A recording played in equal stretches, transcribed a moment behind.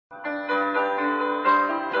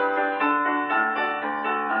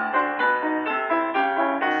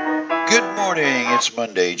Good morning. It's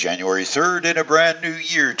Monday, January 3rd, in a brand new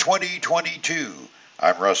year, 2022.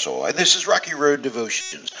 I'm Russell, and this is Rocky Road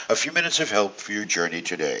Devotions, a few minutes of help for your journey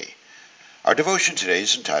today. Our devotion today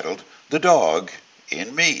is entitled, The Dog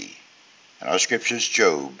in Me, and our scripture is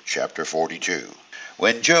Job chapter 42.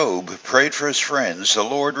 When Job prayed for his friends, the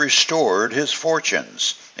Lord restored his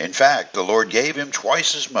fortunes. In fact, the Lord gave him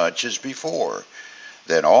twice as much as before.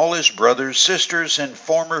 Then all his brothers, sisters, and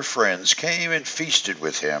former friends came and feasted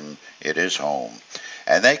with him in his home.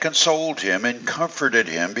 And they consoled him and comforted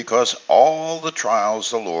him because all the trials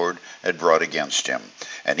the Lord had brought against him.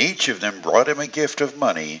 And each of them brought him a gift of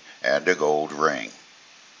money and a gold ring.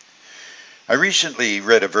 I recently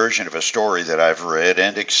read a version of a story that I've read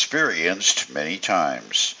and experienced many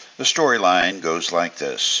times. The storyline goes like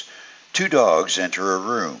this. Two dogs enter a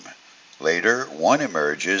room. Later, one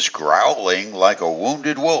emerges growling like a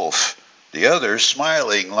wounded wolf, the other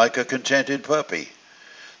smiling like a contented puppy.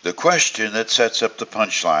 The question that sets up the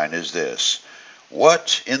punchline is this.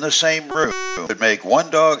 What in the same room would make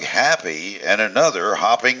one dog happy and another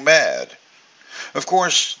hopping mad? Of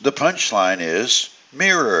course, the punchline is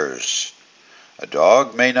mirrors. A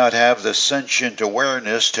dog may not have the sentient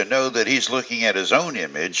awareness to know that he's looking at his own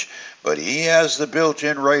image, but he has the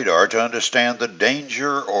built-in radar to understand the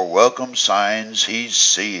danger or welcome signs he's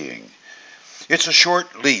seeing. It's a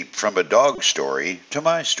short leap from a dog story to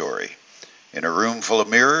my story. In a room full of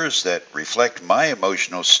mirrors that reflect my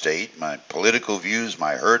emotional state, my political views,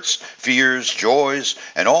 my hurts, fears, joys,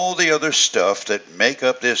 and all the other stuff that make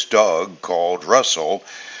up this dog called Russell,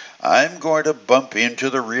 I'm going to bump into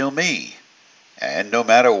the real me. And no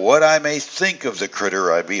matter what I may think of the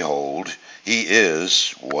critter I behold, he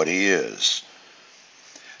is what he is.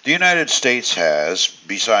 The United States has,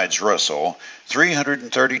 besides Russell,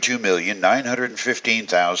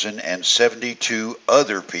 332,915,072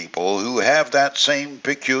 other people who have that same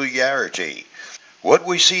peculiarity. What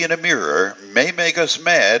we see in a mirror may make us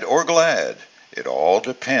mad or glad. It all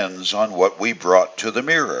depends on what we brought to the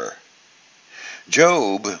mirror.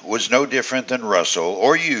 Job was no different than Russell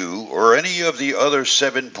or you or any of the other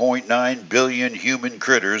 7.9 billion human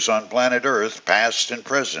critters on planet Earth, past and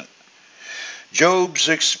present. Job's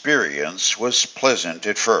experience was pleasant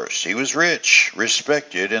at first. He was rich,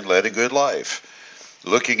 respected, and led a good life.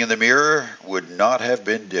 Looking in the mirror would not have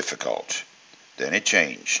been difficult. Then it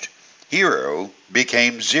changed. Hero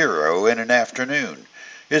became zero in an afternoon.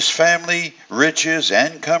 His family, riches,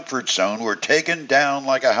 and comfort zone were taken down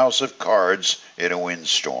like a house of cards in a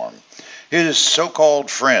windstorm. His so-called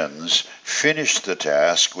friends finished the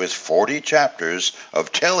task with 40 chapters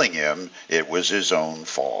of telling him it was his own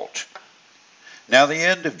fault. Now the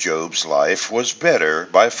end of Job's life was better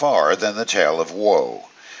by far than the tale of woe,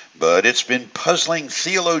 but it's been puzzling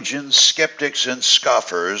theologians, skeptics, and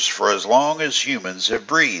scoffers for as long as humans have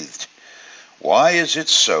breathed. Why is it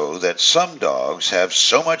so that some dogs have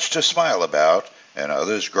so much to smile about and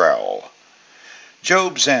others growl?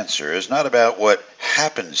 Job's answer is not about what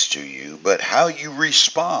happens to you, but how you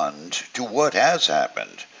respond to what has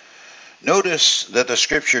happened. Notice that the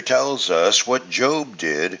scripture tells us what Job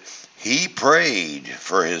did. He prayed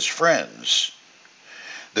for his friends.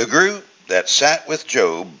 The group that sat with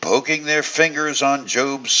Job, poking their fingers on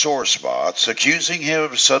Job's sore spots, accusing him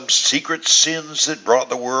of some secret sins that brought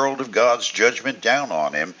the world of God's judgment down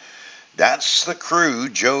on him, that's the crew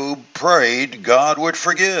Job prayed God would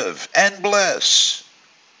forgive and bless.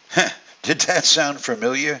 Did that sound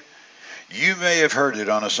familiar? You may have heard it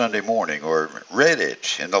on a Sunday morning or read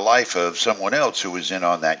it in the life of someone else who was in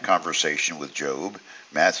on that conversation with Job,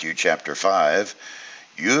 Matthew chapter 5.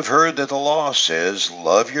 You have heard that the law says,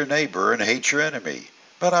 love your neighbor and hate your enemy.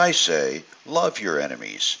 But I say, love your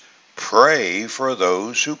enemies. Pray for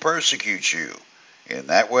those who persecute you. In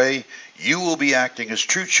that way, you will be acting as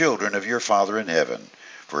true children of your Father in heaven.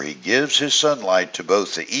 For he gives his sunlight to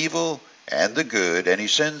both the evil and the good, and he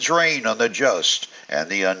sends rain on the just and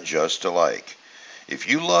the unjust alike. If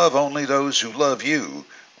you love only those who love you,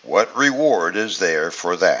 what reward is there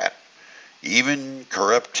for that? Even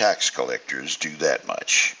corrupt tax collectors do that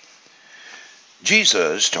much.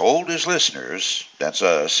 Jesus told his listeners, that's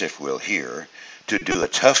us if we'll hear, to do a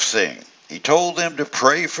tough thing. He told them to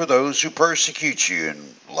pray for those who persecute you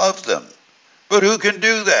and love them. But who can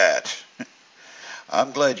do that?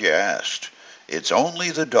 I'm glad you asked. It's only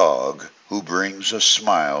the dog who brings a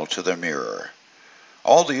smile to the mirror.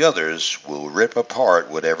 All the others will rip apart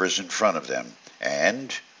whatever's in front of them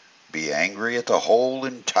and be angry at the whole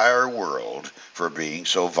entire world for being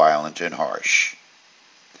so violent and harsh.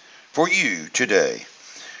 For you today,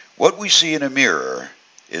 what we see in a mirror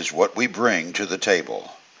is what we bring to the table.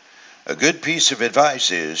 A good piece of advice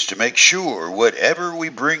is to make sure whatever we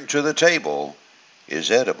bring to the table is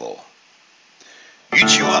edible. You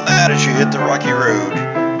chew on that as you hit the rocky road.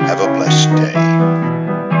 Have a blessed day.